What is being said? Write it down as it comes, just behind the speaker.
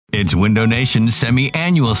It's Window Nation's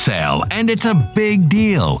semi-annual sale, and it's a big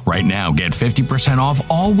deal. Right now, get 50% off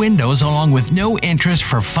all windows along with no interest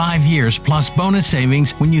for 5 years plus bonus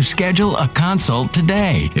savings when you schedule a consult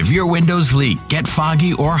today. If your windows leak, get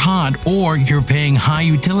foggy or hot, or you're paying high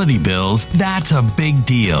utility bills, that's a big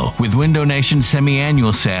deal. With Window Nation's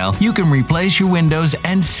semi-annual sale, you can replace your windows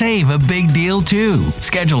and save a big deal too.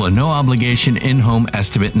 Schedule a no-obligation in-home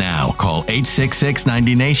estimate now. Call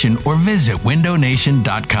 866-90NATION or visit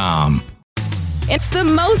windownation.com. It's the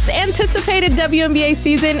most anticipated WNBA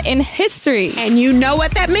season in history. And you know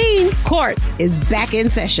what that means. Court is back in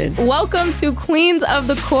session. Welcome to Queens of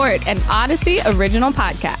the Court, an Odyssey original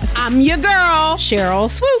podcast. I'm your girl, Cheryl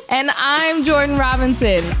Swoops. And I'm Jordan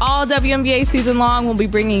Robinson. All WNBA season long, we'll be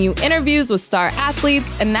bringing you interviews with star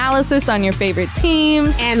athletes, analysis on your favorite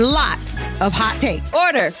teams, and lots of hot takes.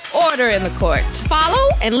 Order in the court. Follow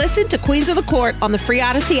and listen to Queens of the Court on the free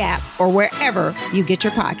Odyssey app or wherever you get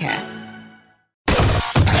your podcasts.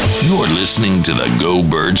 You're listening to the Go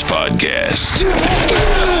Birds podcast.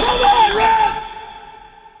 Come on, Red!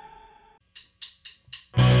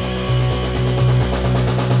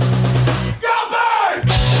 Go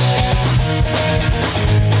Birds!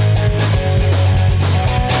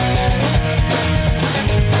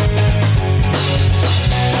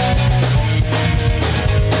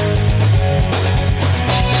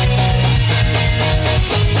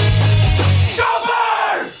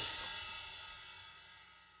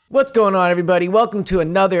 What's going on, everybody? Welcome to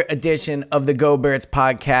another edition of the Go Birds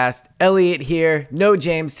podcast. Elliot here, no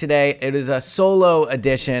James today. It is a solo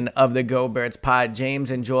edition of the Go Birds pod.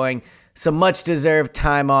 James enjoying some much-deserved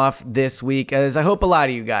time off this week, as I hope a lot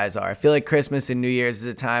of you guys are. I feel like Christmas and New Year's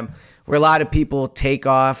is a time where a lot of people take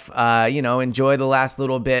off, enjoy the last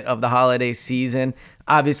little bit of the holiday season.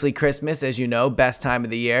 Obviously, Christmas, as you know, best time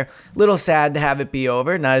of the year. A little sad to have it be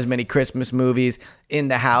over. Not as many Christmas movies in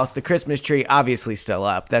the house. The Christmas tree obviously still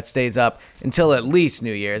up. That stays up until at least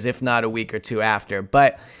New Year's, if not a week or two after.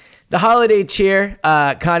 But the holiday cheer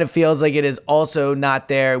kind of feels like it is also not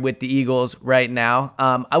there with the Eagles right now.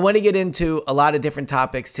 I want to get into a lot of different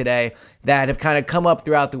topics today that have kind of come up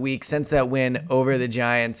throughout the week since that win over the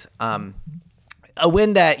Giants. A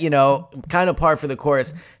win that, kind of par for the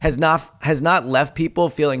course, has not left people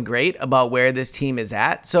feeling great about where this team is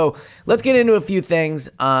at. So let's get into a few things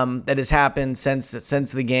that has happened since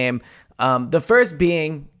the game. The first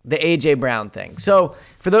being the A.J. Brown thing. So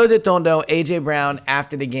for those that don't know, A.J. Brown,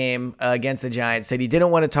 after the game against the Giants, said he didn't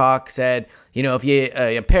want to talk, said,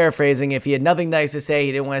 I'm paraphrasing, if he had nothing nice to say,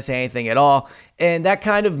 he didn't want to say anything at all. And that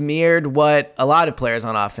kind of mirrored what a lot of players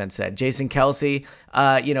on offense said. Jason Kelce,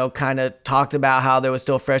 kind of talked about how there was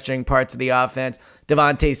still frustrating parts of the offense.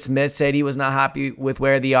 Devontae Smith said he was not happy with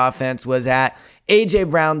where the offense was at. A.J.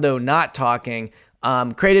 Brown, though, not talking,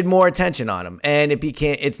 created more attention on him, and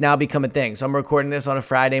it's now become a thing. So I'm recording this on a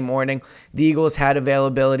Friday morning. The Eagles had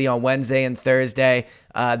availability on Wednesday and Thursday.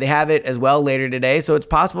 They have it as well later today, so it's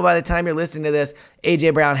possible by the time you're listening to this,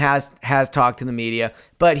 A.J. Brown has talked to the media,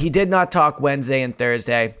 but he did not talk Wednesday and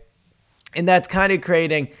Thursday, and that's kind of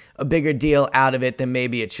creating a bigger deal out of it than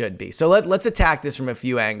maybe it should be. So let's attack this from a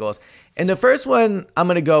few angles. And the first one I'm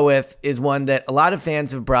going to go with is one that a lot of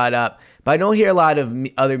fans have brought up, but I don't hear a lot of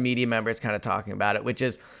other media members kind of talking about it, which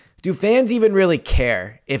is, do fans even really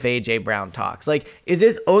care if A.J. Brown talks? Like, is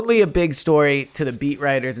this only a big story to the beat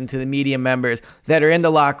writers and to the media members that are in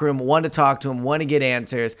the locker room, want to talk to him, want to get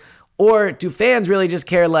answers? Or do fans really just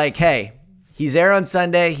care like, hey, he's there on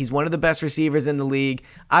Sunday, he's one of the best receivers in the league.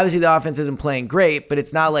 Obviously, the offense isn't playing great, but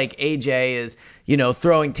it's not like A.J. is,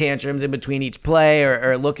 throwing tantrums in between each play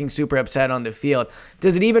or looking super upset on the field.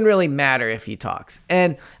 Does it even really matter if he talks?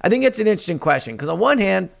 And I think it's an interesting question because on one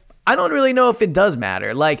hand, I don't really know if it does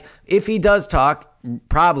matter. Like, if he does talk,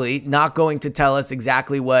 probably not going to tell us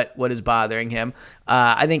exactly what is bothering him.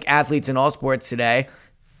 I think athletes in all sports today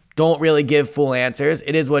don't really give full answers.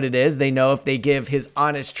 It is what it is. They know if they give his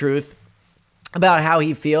honest truth about how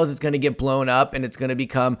he feels, it's going to get blown up and it's going to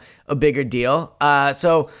become a bigger deal.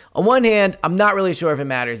 So on one hand, I'm not really sure if it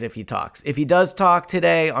matters if he talks. If he does talk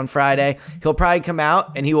today on Friday, he'll probably come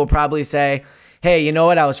out and he will probably say, hey, you know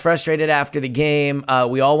what? I was frustrated after the game.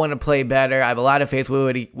 We all want to play better. I have a lot of faith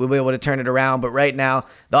we'll be able to turn it around. But right now,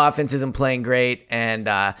 the offense isn't playing great, and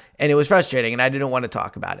it was frustrating, and I didn't want to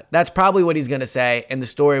talk about it. That's probably what he's going to say, and the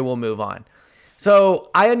story will move on. So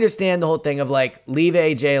I understand the whole thing of like, leave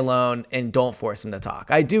AJ alone and don't force him to talk.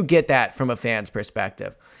 I do get that from a fan's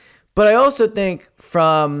perspective. But I also think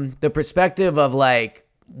from the perspective of like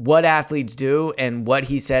what athletes do and what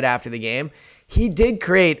he said after the game, he did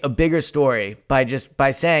create a bigger story by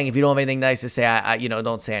saying, if you don't have anything nice to say,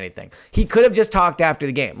 don't say anything. He could have just talked after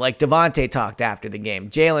the game. Like Devontae talked after the game.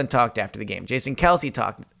 Jalen talked after the game. Jason Kelce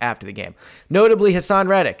talked after the game. Notably, Hassan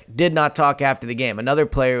Reddick did not talk after the game. Another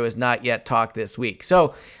player who has not yet talked this week.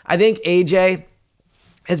 So I think AJ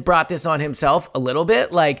has brought this on himself a little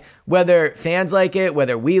bit. Like, whether fans like it,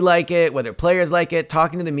 whether we like it, whether players like it,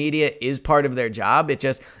 talking to the media is part of their job. It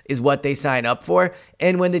just is what they sign up for.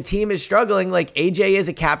 And when the team is struggling, like, AJ is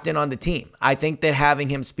a captain on the team. I think that having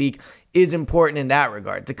him speak is important in that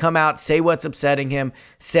regard, to come out, say what's upsetting him,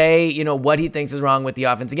 say, what he thinks is wrong with the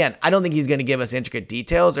offense. Again, I don't think he's going to give us intricate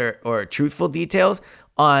details or truthful details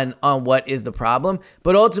on what is the problem.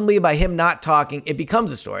 But ultimately, by him not talking, it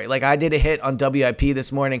becomes a story. Like, I did a hit on WIP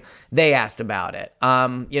this morning. They asked about it.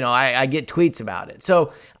 I get tweets about it.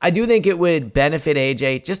 So I do think it would benefit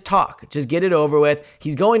AJ. Just talk. Just get it over with.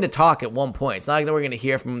 He's going to talk at one point. It's not like that we're going to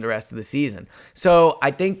hear from him the rest of the season. So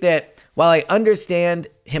I think that while I understand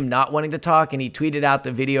him not wanting to talk, and he tweeted out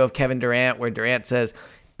the video of Kevin Durant where Durant says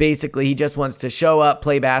basically he just wants to show up,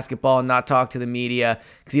 play basketball, and not talk to the media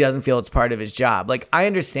because he doesn't feel it's part of his job. Like, I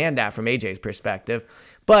understand that from AJ's perspective,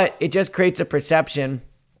 but it just creates a perception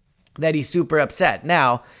that he's super upset.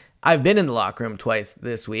 Now, I've been in the locker room twice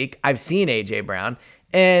this week. I've seen AJ Brown,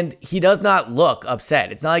 and he does not look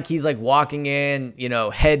upset. It's not like he's like walking in,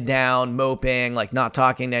 head down, moping, like not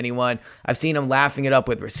talking to anyone. I've seen him laughing it up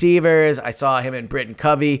with receivers. I saw him and Britton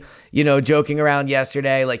Covey, joking around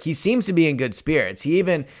yesterday. Like, he seems to be in good spirits. He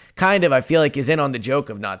even kind of, I feel like, is in on the joke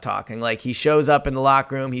of not talking. Like, he shows up in the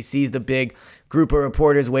locker room, he sees the big group of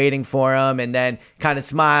reporters waiting for him, and then kind of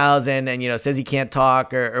smiles and says he can't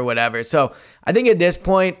talk or whatever. So I think at this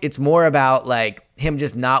point, it's more about like him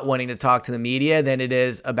just not wanting to talk to the media than it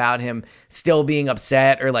is about him still being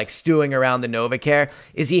upset or like stewing around the NovaCare.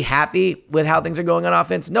 Is he happy with how things are going on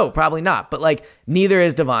offense? No, probably not. But like, neither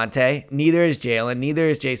is Devontae, neither is Jalen, neither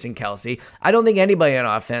is Jason Kelce. I don't think anybody on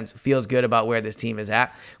offense feels good about where this team is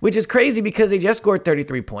at, which is crazy because they just scored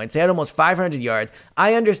 33 points. They had almost 500 yards.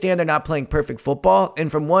 I understand they're not playing perfect football.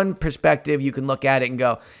 And from one perspective, you can look at it and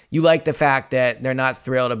go, you like the fact that they're not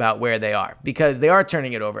thrilled about where they are because they are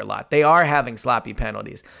turning it over a lot. They are having sloppy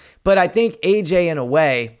penalties. But I think AJ, in a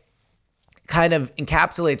way, kind of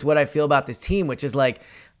encapsulates what I feel about this team, which is like,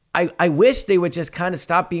 I wish they would just kind of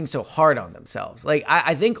stop being so hard on themselves. Like,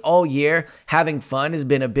 I think all year having fun has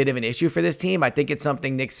been a bit of an issue for this team. I think it's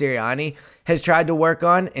something Nick Sirianni has tried to work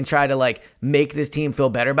on and try to like make this team feel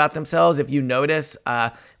better about themselves. If you notice,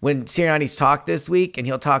 when Sirianni's talked this week, and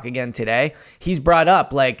he'll talk again today, he's brought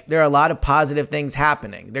up like there are a lot of positive things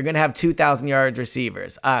happening. They're going to have 2,000 yards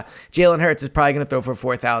receivers. Jalen Hurts is probably going to throw for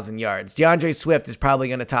 4,000 yards. DeAndre Swift is probably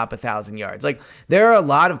going to top 1,000 yards. Like, there are a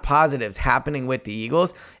lot of positives happening with the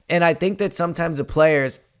Eagles. And I think that sometimes the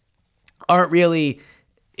players aren't really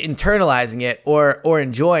internalizing it or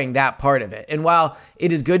enjoying that part of it. And while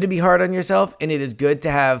it is good to be hard on yourself, and it is good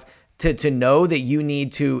to have to know that you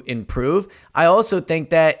need to improve, I also think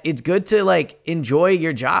that it's good to like enjoy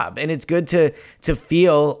your job, and it's good to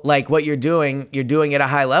feel like what you're doing at a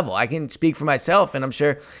high level. I can speak for myself, and I'm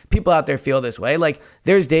sure people out there feel this way. Like,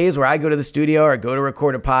 there's days where I go to the studio or go to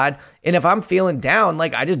record a pod, and if I'm feeling down,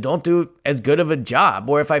 like, I just don't do as good of a job.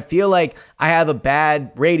 Or if I feel like I have a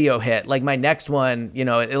bad radio hit, like my next one,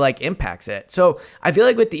 it like impacts it. So I feel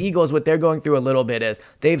like with the Eagles, what they're going through a little bit is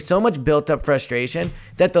they have so much built up frustration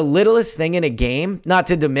that the littlest thing in a game, not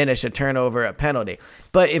to diminish a turnover, a penalty,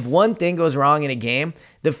 but if one thing goes wrong in a game,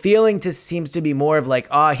 the feeling just seems to be more of like,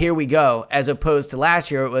 oh, here we go, as opposed to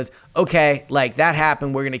last year it was, okay, like that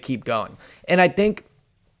happened, we're going to keep going. And I think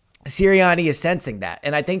Sirianni is sensing that.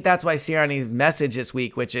 And I think that's why Sirianni's message this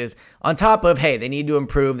week, which is on top of, hey, they need to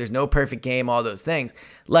improve, there's no perfect game, all those things,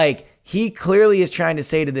 like, he clearly is trying to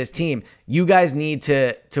say to this team, you guys need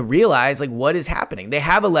to realize like what is happening. They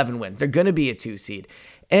have 11 wins. They're going to be a 2 seed.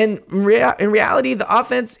 And in reality, the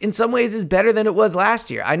offense in some ways is better than it was last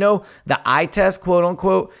year. I know the eye test, quote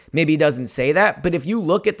unquote, maybe doesn't say that, but if you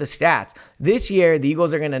look at the stats, this year, the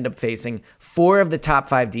Eagles are going to end up facing 4 of the top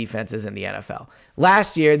 5 defenses in the NFL.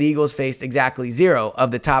 Last year, the Eagles faced exactly 0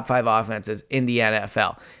 of the top 5 offenses in the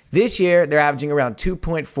NFL. This year, they're averaging around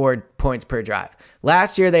 2.4 points per drive.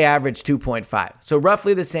 Last year, they averaged 2.5. So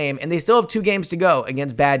roughly the same, and they still have 2 games to go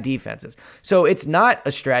against bad defenses. So it's not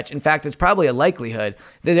a stretch. In fact, it's probably a likelihood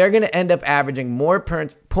that they're going to end up averaging more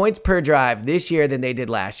points per drive this year than they did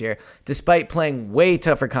last year, despite playing way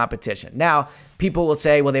tougher competition. Now, people will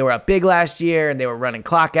say, well, they were up big last year and they were running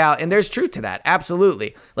clock out. And there's truth to that.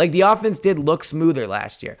 Absolutely. Like, the offense did look smoother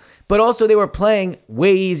last year, but also they were playing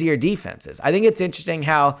way easier defenses. I think it's interesting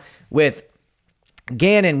how with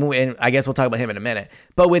Gannon, and I guess we'll talk about him in a minute,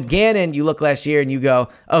 but with Gannon, you look last year and you go,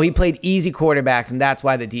 oh, he played easy quarterbacks, and that's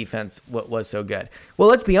why the defense was so good. Well,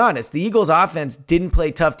 let's be honest. The Eagles' offense didn't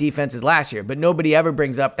play tough defenses last year, but nobody ever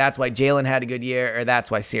brings up that's why Jalen had a good year, or that's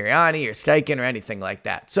why Sirianni or Steichen or anything like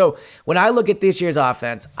that. So when I look at this year's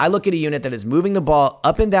offense, I look at a unit that is moving the ball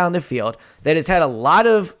up and down the field, that has had a lot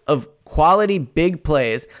of quality big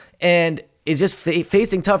plays, and is just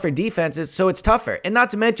facing tougher defenses, so it's tougher. And not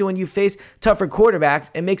to mention, when you face tougher quarterbacks,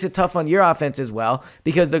 it makes it tough on your offense as well,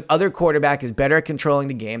 because the other quarterback is better at controlling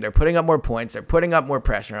the game. They're putting up more points. They're putting up more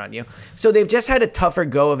pressure on you. So they've just had a tougher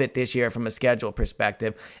go of it this year from a schedule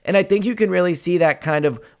perspective. And I think you can really see that kind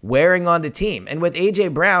of wearing on the team. And with A.J.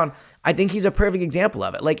 Brown, I think he's a perfect example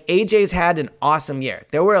of it. Like, AJ's had an awesome year.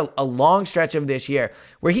 There were a long stretch of this year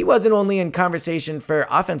where he wasn't only in conversation for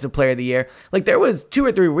Offensive Player of the Year. Like, there was 2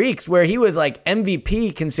 or 3 weeks where he was like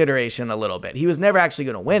MVP consideration a little bit. He was never actually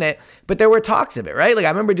going to win it, but there were talks of it, right? Like, I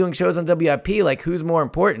remember doing shows on WIP, like, who's more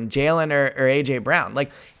important, Jalen or AJ Brown? Like,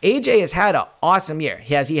 AJ has had an awesome year.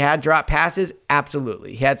 Has he had drop passes?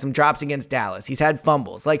 Absolutely. He had some drops against Dallas. He's had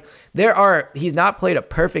fumbles. Like, he's not played a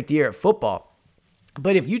perfect year of football.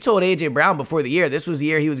 But if you told A.J. Brown before the year this was the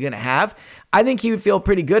year he was going to have, I think he would feel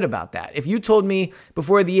pretty good about that. If you told me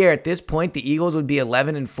before the year at this point the Eagles would be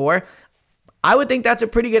 11-4, I would think that's a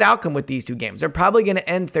pretty good outcome with these 2 games. They're probably going to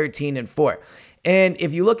end 13-4. And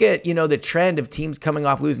if you look at, the trend of teams coming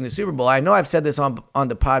off losing the Super Bowl, I know I've said this on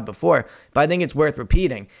the pod before, but I think it's worth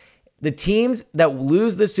repeating. The teams that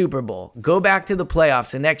lose the Super Bowl go back to the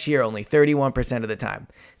playoffs the next year only 31% of the time.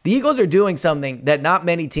 The Eagles are doing something that not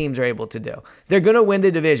many teams are able to do. They're going to win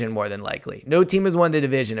the division more than likely. No team has won the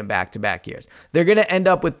division in back-to-back years. They're going to end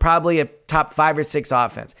up with probably a top 5 or 6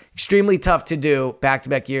 offense. Extremely tough to do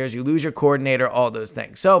back-to-back years. You lose your coordinator, all those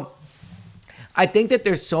things. So I think that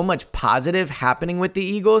there's so much positive happening with the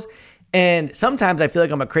Eagles. And sometimes I feel like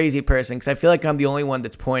I'm a crazy person because I feel like I'm the only one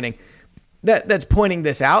that's pointing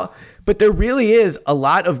this out, but there really is a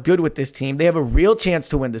lot of good with this team. They have a real chance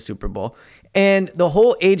to win the Super Bowl. And the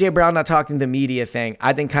whole A.J. Brown not talking to the media thing,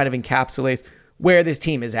 I think kind of encapsulates where this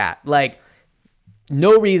team is at. Like,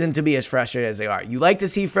 no reason to be as frustrated as they are. You like to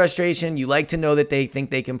see frustration. You like to know that they think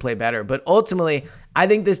they can play better. But ultimately, I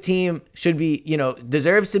think this team should be,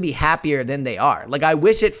 deserves to be happier than they are. Like, I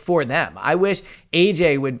wish it for them. I wish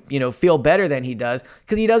AJ would, feel better than he does,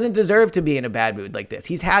 because he doesn't deserve to be in a bad mood like this.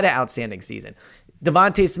 He's had an outstanding season.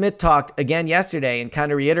 Devontae Smith talked again yesterday and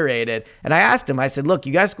kind of reiterated. And I asked him, I said, look,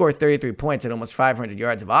 you guys scored 33 points and almost 500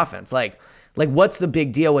 yards of offense. Like, what's the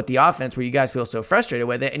big deal with the offense where you guys feel so frustrated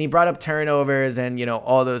with it? And he brought up turnovers and,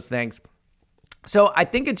 all those things. So I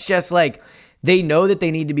think it's just like they know that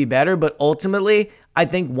they need to be better, but ultimately, I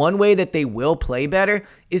think one way that they will play better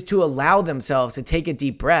is to allow themselves to take a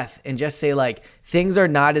deep breath and just say, like, things are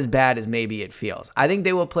not as bad as maybe it feels. I think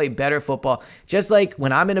they will play better football. Just like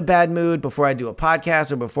when I'm in a bad mood before I do a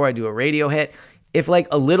podcast or before I do a radio hit, if like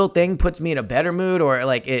a little thing puts me in a better mood or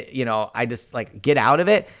like it, I just like get out of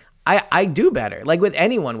it, I do better, like with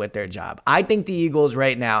anyone with their job. I think the Eagles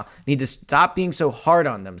right now need to stop being so hard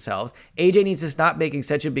on themselves. AJ needs to stop making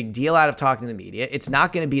such a big deal out of talking to the media. It's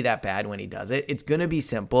not going to be that bad when he does it. It's going to be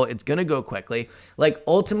simple. It's going to go quickly. Like,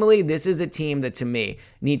 ultimately, this is a team that, to me,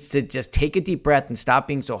 needs to just take a deep breath and stop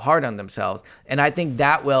being so hard on themselves. And I think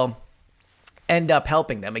that will end up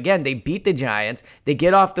helping them. Again, they beat the Giants. They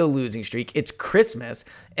get off the losing streak. It's Christmas.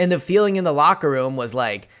 And the feeling in the locker room was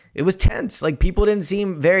like, it was tense. Like, people didn't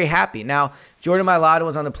seem very happy. Now, Jordan Mailata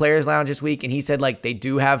was on the Players Lounge this week, and he said, like, they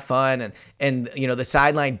do have fun, and the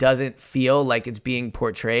sideline doesn't feel like it's being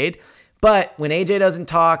portrayed. But when AJ doesn't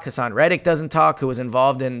talk, Hassan Reddick doesn't talk, who was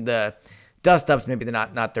involved in the dust-ups, maybe they're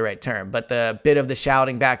not the right term, but the bit of the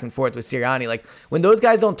shouting back and forth with Sirianni, like, when those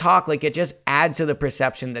guys don't talk, like, it just adds to the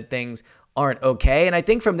perception that things aren't okay. And I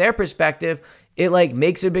think from their perspective, it like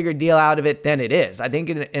makes a bigger deal out of it than it is. I think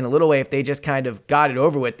in a little way, if they just kind of got it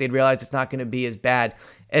over with, they'd realize it's not going to be as bad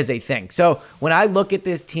as they think. So when I look at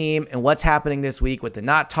this team and what's happening this week with the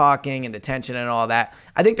not talking and the tension and all that,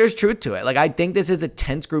 I think there's truth to it. Like, I think this is a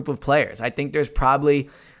tense group of players. I think there's probably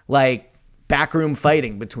like backroom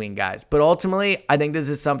fighting between guys. But ultimately, I think this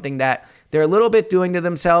is something that they're a little bit doing to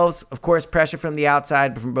themselves. Of course, pressure from the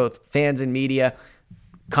outside, from both fans and media,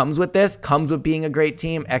 comes with being a great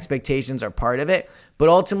team. Expectations are part of it. But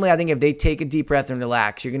ultimately, I think if they take a deep breath and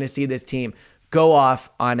relax, you're going to see this team go off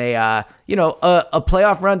on a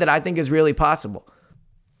playoff run that I think is really possible.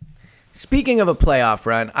 Speaking of a playoff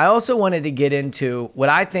run, I also wanted to get into what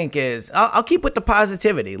I think is, I'll keep with the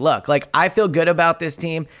positivity. Look, like I feel good about this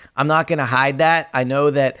team. I'm not going to hide that. I know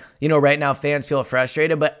that, right now fans feel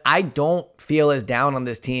frustrated, but I don't feel as down on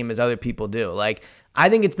this team as other people do. Like, I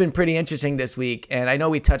think it's been pretty interesting this week, and I know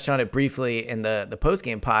we touched on it briefly in the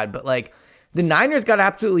post-game pod, but like, the Niners got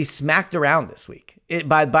absolutely smacked around this week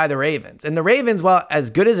by the Ravens. And the Ravens, while as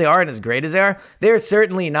good as they are and as great as they are, they're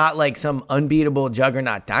certainly not like some unbeatable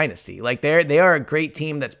juggernaut dynasty. Like they are a great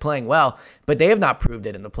team that's playing well, but they have not proved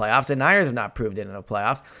it in the playoffs. The Niners have not proved it in the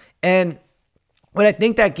playoffs. And what I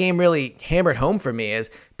think that game really hammered home for me is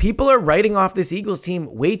people are writing off this Eagles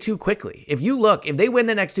team way too quickly. If they win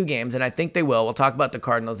the next two games, and I think they will, we'll talk about the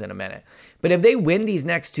Cardinals in a minute. But if they win these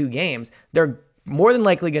next two games, they're more than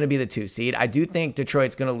likely going to be the 2 seed. I do think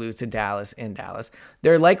Detroit's going to lose to Dallas in Dallas.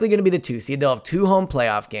 They're likely going to be the 2 seed. They'll have 2 home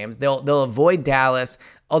playoff games. They'll avoid Dallas,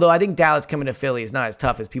 although I think Dallas coming to Philly is not as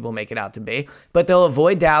tough as people make it out to be. But they'll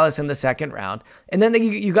avoid Dallas in the second round. And then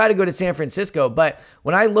you got to go to San Francisco. But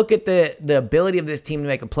when I look at the ability of this team to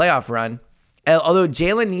make a playoff run, although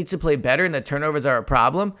Jalen needs to play better and the turnovers are a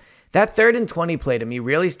problem, that 3rd and 20 play to me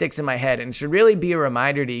really sticks in my head and should really be a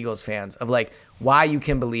reminder to Eagles fans of like why you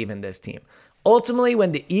can believe in this team. Ultimately,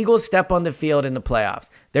 when the Eagles step on the field in the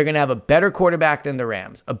playoffs, they're going to have a better quarterback than the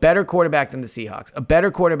Rams, a better quarterback than the Seahawks, a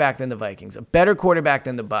better quarterback than the Vikings, a better quarterback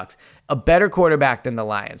than the Bucs, a better quarterback than the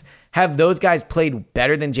Lions. Have those guys played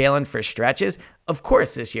better than Jalen for stretches? Of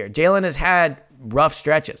course this year. Jalen has had rough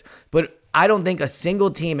stretches, but I don't think a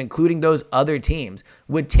single team, including those other teams,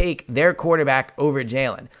 would take their quarterback over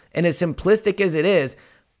Jalen. And as simplistic as it is,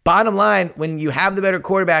 bottom line, when you have the better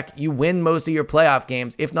quarterback, you win most of your playoff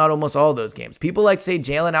games, if not almost all of those games. People like to say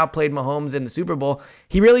Jalen outplayed Mahomes in the Super Bowl.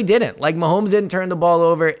 He really didn't. Like, Mahomes didn't turn the ball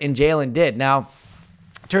over, and Jalen did. Now,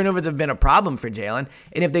 turnovers have been a problem for Jalen,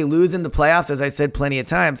 and if they lose in the playoffs, as I said plenty of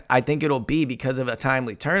times, I think it'll be because of a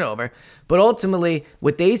timely turnover. But ultimately,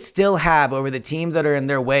 what they still have over the teams that are in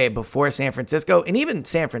their way before San Francisco, and even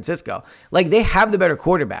San Francisco, like they have the better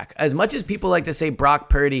quarterback. As much as people like to say Brock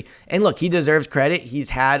Purdy, and look, he deserves credit.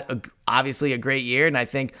 He's had obviously a great year, and I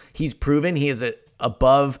think he's proven he is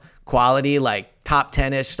above quality, like top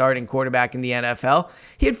 10-ish starting quarterback in the NFL.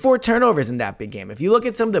 He had 4 turnovers in that big game. If you look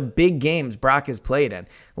at some of the big games Brock has played in,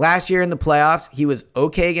 last year in the playoffs, he was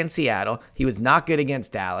okay against Seattle. He was not good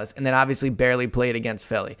against Dallas, and then obviously barely played against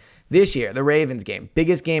Philly. This year, the Ravens game,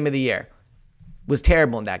 biggest game of the year, was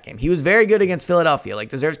terrible in that game. He was very good against Philadelphia, like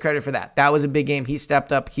deserves credit for that. That was a big game. He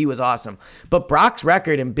stepped up. He was awesome. But Brock's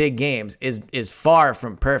record in big games is far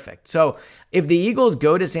from perfect. So if the Eagles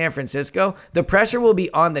go to San Francisco, the pressure will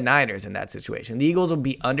be on the Niners in that situation. The Eagles will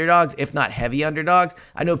be underdogs, if not heavy underdogs.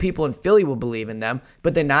 I know people in Philly will believe in them,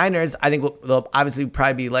 but the Niners, I think they'll obviously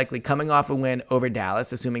probably be likely coming off a win over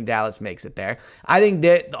Dallas, assuming Dallas makes it there. I think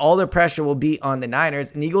that all the pressure will be on the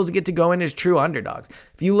Niners, and the Eagles get to go in as true underdogs.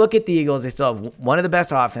 If you look at the Eagles, they still have one of the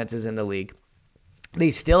best offenses in the league. They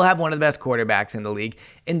still have one of the best quarterbacks in the league.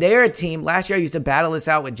 And they are a team, last year I used to battle this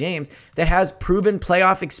out with James, that has proven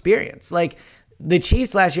playoff experience. Like, the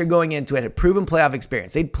Chiefs last year going into it had proven playoff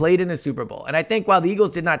experience. They'd played in a Super Bowl. And I think while the Eagles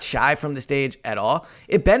did not shy from the stage at all,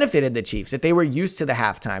 it benefited the Chiefs that they were used to the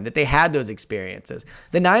halftime, that they had those experiences.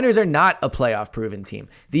 The Niners are not a playoff proven team.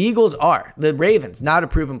 The Eagles are. The Ravens, not a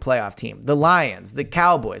proven playoff team. The Lions, the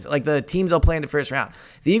Cowboys, like the teams they'll play in the first round.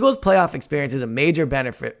 The Eagles' playoff experience is a major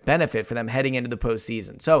benefit for them heading into the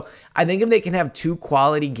postseason. So I think if they can have 2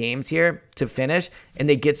 quality games here to finish and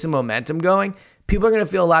they get some momentum going, people are going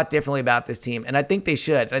to feel a lot differently about this team, and I think they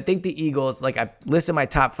should. And I think the Eagles, like I listed my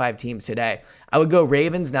top 5 teams today, I would go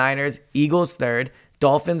Ravens, Niners, Eagles 3rd,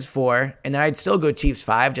 Dolphins 4, and then I'd still go Chiefs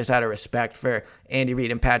 5 just out of respect for Andy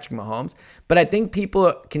Reid and Patrick Mahomes. But I think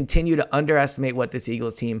people continue to underestimate what this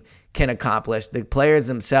Eagles team can accomplish, the players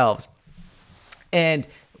themselves. And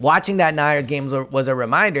watching that Niners game was a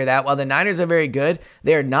reminder that while the Niners are very good,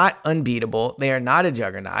 they are not unbeatable. They are not a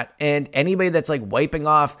juggernaut. And anybody that's like wiping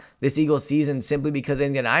off this Eagles season simply because they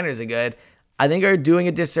think the Niners are good, I think are doing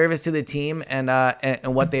a disservice to the team and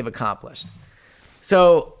what they've accomplished.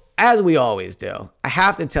 So as we always do, I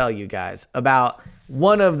have to tell you guys about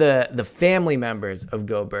one of the family members of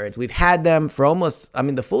Go Birds. We've had them for almost,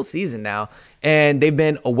 the full season now, and they've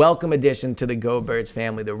been a welcome addition to the Go Birds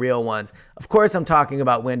family, the real ones. Of course, I'm talking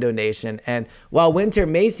about Window Nation, and while winter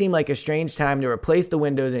may seem like a strange time to replace the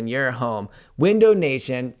windows in your home, Window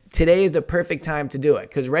Nation, today is the perfect time to do it,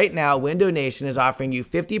 because right now, Window Nation is offering you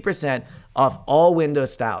 50% off all window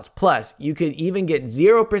styles. Plus, you could even get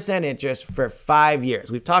 0% interest for 5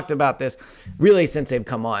 years. We've talked about this really since they've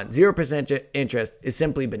come on. 0% interest is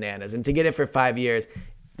simply bananas, and to get it for 5 years,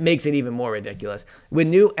 makes it even more ridiculous. With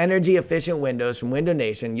new energy efficient windows from Window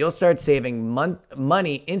Nation, you'll start saving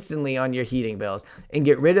money instantly on your heating bills and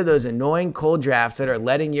get rid of those annoying cold drafts that are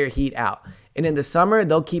letting your heat out. And in the summer,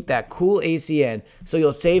 they'll keep that cool AC in, so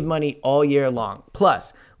you'll save money all year long.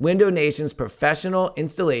 Plus, Window Nation's professional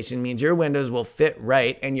installation means your windows will fit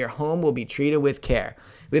right and your home will be treated with care.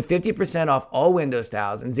 With 50% off all window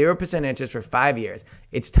styles and 0% interest for 5 years,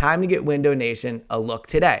 it's time to get Window Nation a look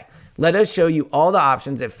today. Let us show you all the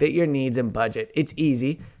options that fit your needs and budget. It's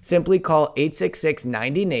easy. Simply call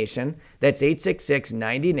 866-90-NATION. That's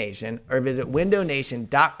 866-90-NATION, or visit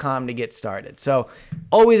windownation.com to get started. So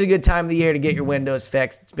always a good time of the year to get your windows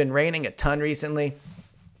fixed. It's been raining a ton recently.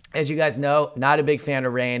 As you guys know, not a big fan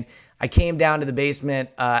of rain. I came down to the basement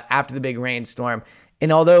after the big rainstorm,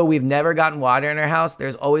 and although we've never gotten water in our house,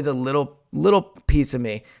 there's always a little piece of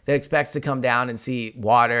me that expects to come down and see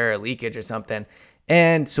water or leakage or something.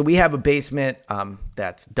 And so we have a basement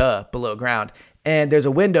that's below ground. And there's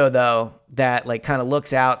a window, though, that like kind of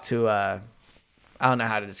looks out to I don't know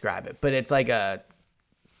how to describe it, but it's like a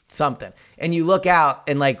something. And you look out,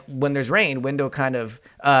 and like when there's rain,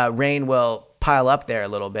 rain will pile up there a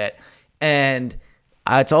little bit. And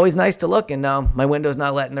it's always nice to look, and no, my window's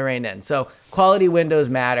not letting the rain in. So quality windows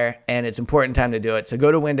matter, and it's important time to do it. So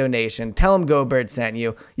go to Window Nation, tell them Go Bird sent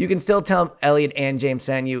you. You can still tell them Elliot and James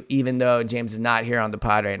sent you, even though James is not here on the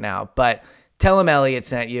pod right now. But tell them Elliot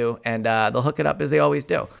sent you, and they'll hook it up as they always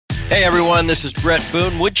do. Hey everyone, this is Brett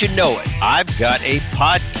Boone. Would you know it? I've got a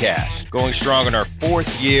podcast going strong in our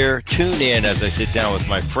 4th year. Tune in as I sit down with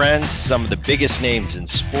my friends, some of the biggest names in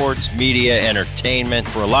sports, media, entertainment,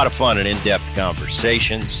 for a lot of fun and in-depth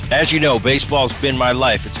conversations. As you know, baseball's been my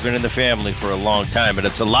life. It's been in the family for a long time, but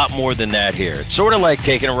it's a lot more than that here. It's sort of like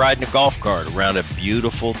taking a ride in a golf cart around a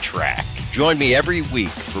beautiful track. Join me every week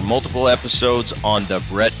for multiple episodes on the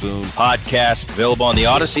Brett Boone Podcast, available on the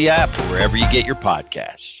Odyssey app or wherever you get your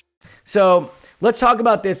podcasts. So let's talk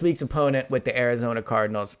about this week's opponent with the Arizona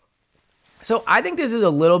Cardinals. So I think this is a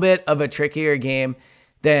little bit of a trickier game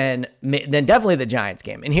than definitely the Giants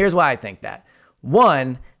game. And here's why I think that.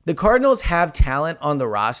 One, the Cardinals have talent on the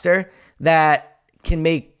roster that can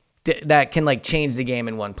change the game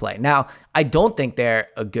in one play. Now, I don't think they're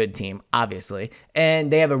a good team, obviously,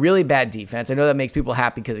 and they have a really bad defense. I know that makes people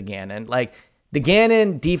happy because of Gannon. Like, the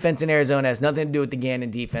Gannon defense in Arizona has nothing to do with the Gannon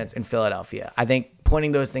defense in Philadelphia. I think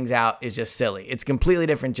pointing those things out is just silly. It's a completely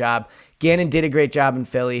different job. Gannon did a great job in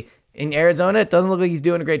Philly. In Arizona, it doesn't look like he's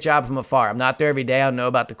doing a great job from afar. I'm not there every day. I don't know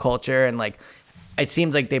about the culture, and it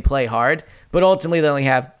seems like they play hard, but ultimately they only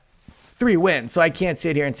have 3 wins, so I can't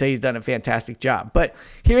sit here and say he's done a fantastic job. But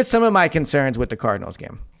here's some of my concerns with the Cardinals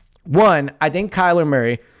game. One, I think Kyler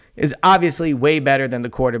Murray is obviously way better than the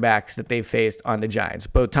quarterbacks that they've faced on the Giants,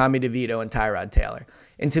 both Tommy DeVito and Tyrod Taylor.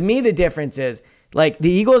 And to me, the difference is, the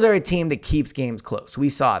Eagles are a team that keeps games close. We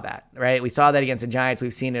saw that, right? We saw that against the Giants.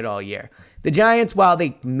 We've seen it all year. The Giants, while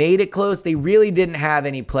they made it close, they really didn't have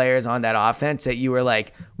any players on that offense that you were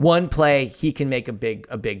like, one play, he can make a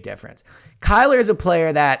big difference. Kyler is a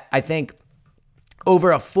player that I think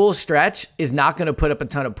over a full stretch is not going to put up a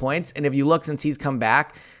ton of points. And if you look since he's come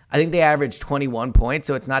back, I think they averaged 21 points,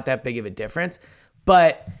 so it's not that big of a difference.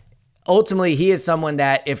 But ultimately, he is someone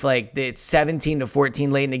that if it's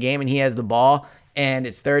 17-14 late in the game and he has the ball and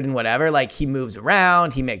it's 3rd and whatever, he moves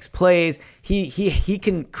around, he makes plays, he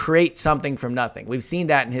can create something from nothing. We've seen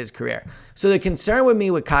that in his career. So the concern with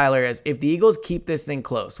me with Kyler is if the Eagles keep this thing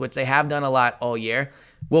close, which they have done a lot all year,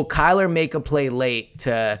 will Kyler make a play late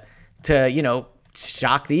to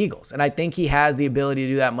shock the Eagles? And I think he has the ability to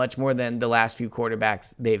do that much more than the last few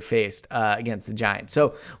quarterbacks they've faced against the Giants.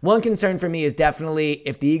 So one concern for me is definitely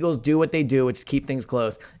if the Eagles do what they do, which is keep things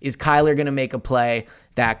close, is Kyler going to make a play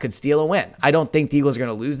that could steal a win? I don't think the Eagles are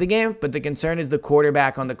going to lose the game, but the concern is the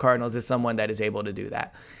quarterback on the Cardinals is someone that is able to do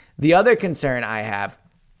that. The other concern I have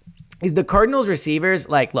is the Cardinals receivers.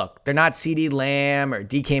 Look, they're not CeeDee Lamb or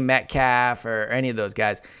DK Metcalf or any of those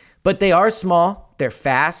guys, but they are small, they're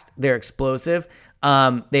fast, they're explosive.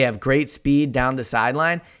 They have great speed down the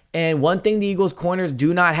sideline. And one thing the Eagles corners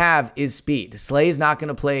do not have is speed. Slay's not going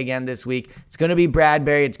to play again this week. It's going to be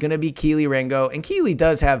Bradbury. It's going to be Keely Ringo. And Keely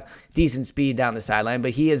does have decent speed down the sideline,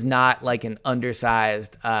 but he is not like an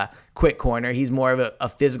undersized, quick corner. He's more of a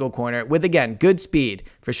physical corner with, again, good speed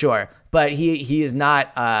for sure. But he is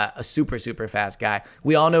not a super, super fast guy.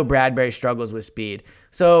 We all know Bradbury struggles with speed.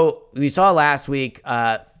 So we saw last week,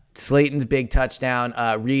 Slayton's big touchdown.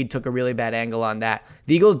 Reed took a really bad angle on that.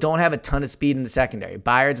 The Eagles don't have a ton of speed in the secondary.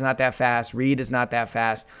 Byard's not that fast. Reed is not that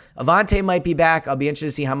fast. Avonte might be back. I'll be interested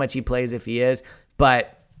to see how much he plays if he is,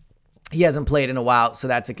 but he hasn't played in a while, so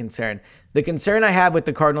that's a concern. The concern I have with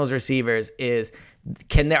the Cardinals receivers is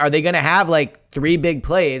Are they going to have like 3 big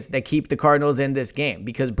plays that keep the Cardinals in this game?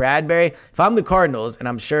 Because Bradbury, if I'm the Cardinals, and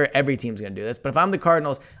I'm sure every team's going to do this, but if I'm the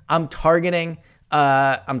Cardinals, I'm targeting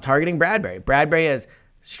Bradbury. Bradbury has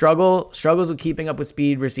struggles with keeping up with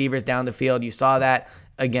speed receivers down the field. You saw that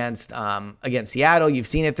against Seattle. You've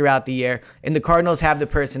seen it throughout the year, and the Cardinals have the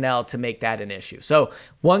personnel to make that an issue. So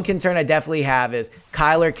one concern I definitely have is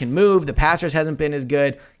Kyler can move. The pass rush hasn't been as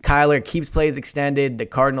good. Kyler keeps plays extended. The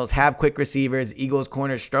Cardinals have quick receivers. Eagles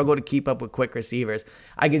corners struggle to keep up with quick receivers.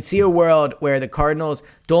 I could see a world where the Cardinals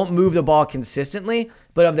don't move the ball consistently,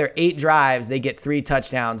 but of their 8 drives, they get 3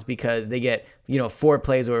 touchdowns because they get 4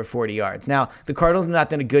 plays over 40 yards. Now, the Cardinals have not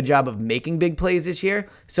done a good job of making big plays this year,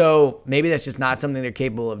 so maybe that's just not something they're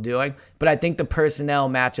capable of doing. But I think the personnel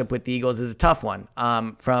matchup with the Eagles is a tough one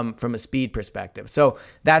from a speed perspective. So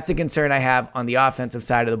that's a concern I have on the offensive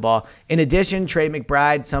side of the ball. In addition, Trey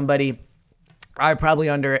McBride, somebody I probably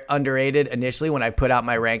underrated initially when I put out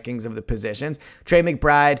my rankings of the positions. Trey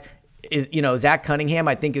McBride is, Zach Cunningham,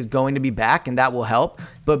 I think, is going to be back, and that will help.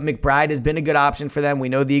 But McBride has been a good option for them. We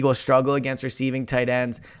know the Eagles struggle against receiving tight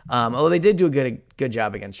ends, although they did do a good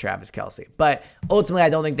job against Travis Kelce. But ultimately, I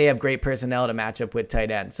don't think they have great personnel to match up with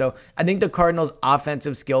tight ends. So I think the Cardinals'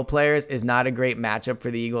 offensive skill players is not a great matchup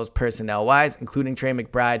for the Eagles personnel-wise, including Trey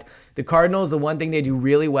McBride. The Cardinals, the one thing they do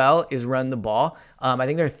really well is run the ball. I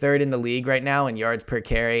think they're 3rd in the league right now in yards per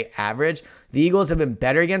carry average. The Eagles have been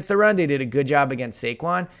better against the run. They did a good job against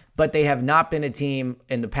Saquon, but they have not been a team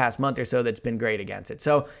in the past month or so that's been great against it.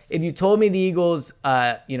 So if you told me the Eagles,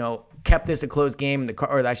 kept this a close game,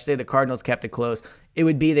 or I should say the Cardinals kept it close, it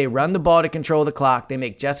would be they run the ball to control the clock. They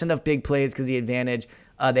make just enough big plays because the advantage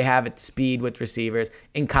they have at speed with receivers,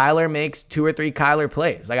 and Kyler makes 2 or 3 Kyler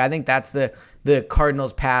plays. Like, I think that's the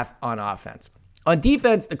Cardinals' path on offense. On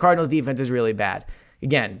defense, the Cardinals' defense is really bad.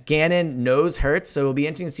 Again, Gannon knows Hurts, so it'll be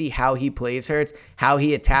interesting to see how he plays Hurts, how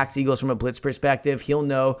he attacks Eagles from a blitz perspective. He'll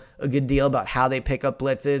know a good deal about how they pick up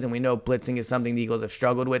blitzes, and we know blitzing is something the Eagles have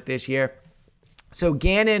struggled with this year. So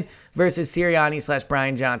Gannon versus Sirianni /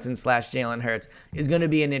 Brian Johnson / Jalen Hurts is going to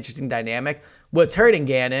be an interesting dynamic. What's hurting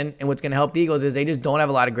Gannon and what's going to help the Eagles is they just don't have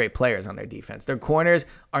a lot of great players on their defense. Their corners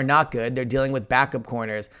are not good. They're dealing with backup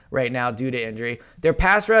corners right now due to injury. Their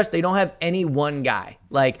pass rush, they don't have any one guy.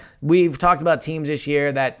 Like, we've talked about teams this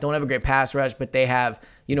year that don't have a great pass rush, but they have,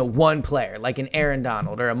 one player, like an Aaron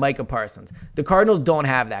Donald or a Micah Parsons. The Cardinals don't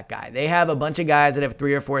have that guy. They have a bunch of guys that have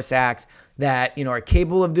 3 or 4 sacks that, are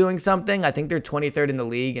capable of doing something. I think they're 23rd in the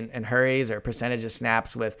league in hurries or percentage of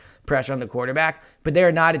snaps with pressure on the quarterback, but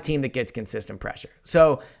they're not a team that gets consistent pressure.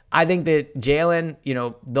 So I think that Jalen,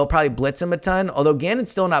 they'll probably blitz him a ton, although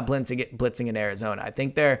Gannon's still not blitzing in Arizona. I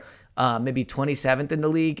think they're maybe 27th in the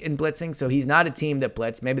league in blitzing, so he's not a team that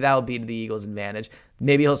blitz. Maybe that'll be to the Eagles' advantage.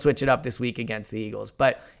 Maybe he'll switch it up this week against the Eagles.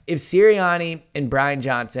 But if Sirianni and Brian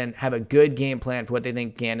Johnson have a good game plan for what they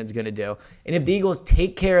think Gannon's going to do, and if the Eagles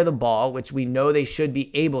take care of the ball, which we know they should be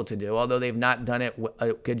able to do, although they've not done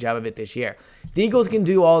a good job of it this year, if the Eagles can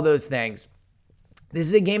do all those things, this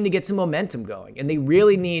is a game to get some momentum going, and they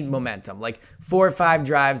really need momentum, like 4 or 5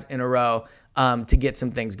 drives in a row to get some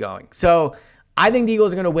things going. So I think the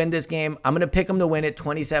Eagles are going to win this game. I'm going to pick them to win it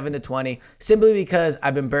 27-20, simply because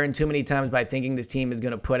I've been burned too many times by thinking this team is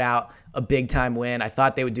going to put out a big-time win. I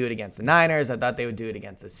thought they would do it against the Niners. I thought they would do it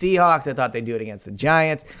against the Seahawks. I thought they'd do it against the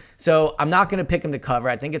Giants. So I'm not going to pick them to cover.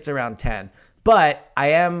 I think it's around 10. But I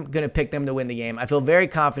am going to pick them to win the game. I feel very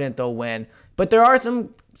confident they'll win. But there are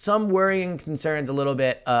some worrying concerns a little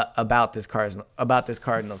bit about this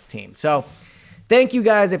Cardinals team. So thank you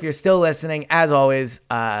guys if you're still listening. As always,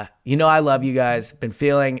 I love you guys. Been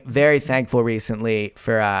feeling very thankful recently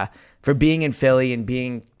for being in Philly and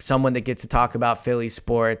being someone that gets to talk about Philly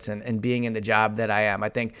sports and being in the job that I am. I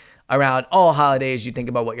think around all holidays, you think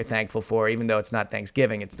about what you're thankful for, even though it's not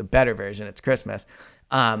Thanksgiving. It's the better version. It's Christmas.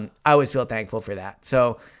 I always feel thankful for that.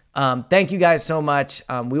 So thank you guys so much.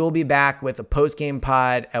 We will be back with a post-game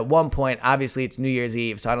pod at one point. Obviously, it's New Year's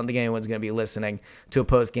Eve, so I don't think anyone's going to be listening to a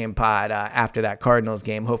post-game pod after that Cardinals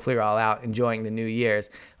game. Hopefully, you're all out enjoying the New Year's.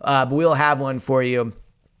 But we'll have one for you,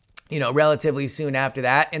 relatively soon after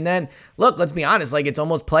that. And then, look, let's be honest, it's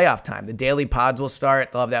almost playoff time. The daily pods will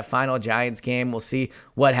start. They'll have that final Giants game. We'll see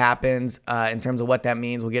what happens in terms of what that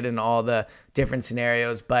means. We'll get into all the different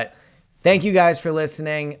scenarios. But thank you guys for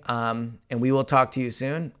listening, and we will talk to you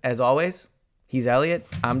soon. As always, he's Elliot.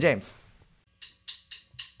 I'm James.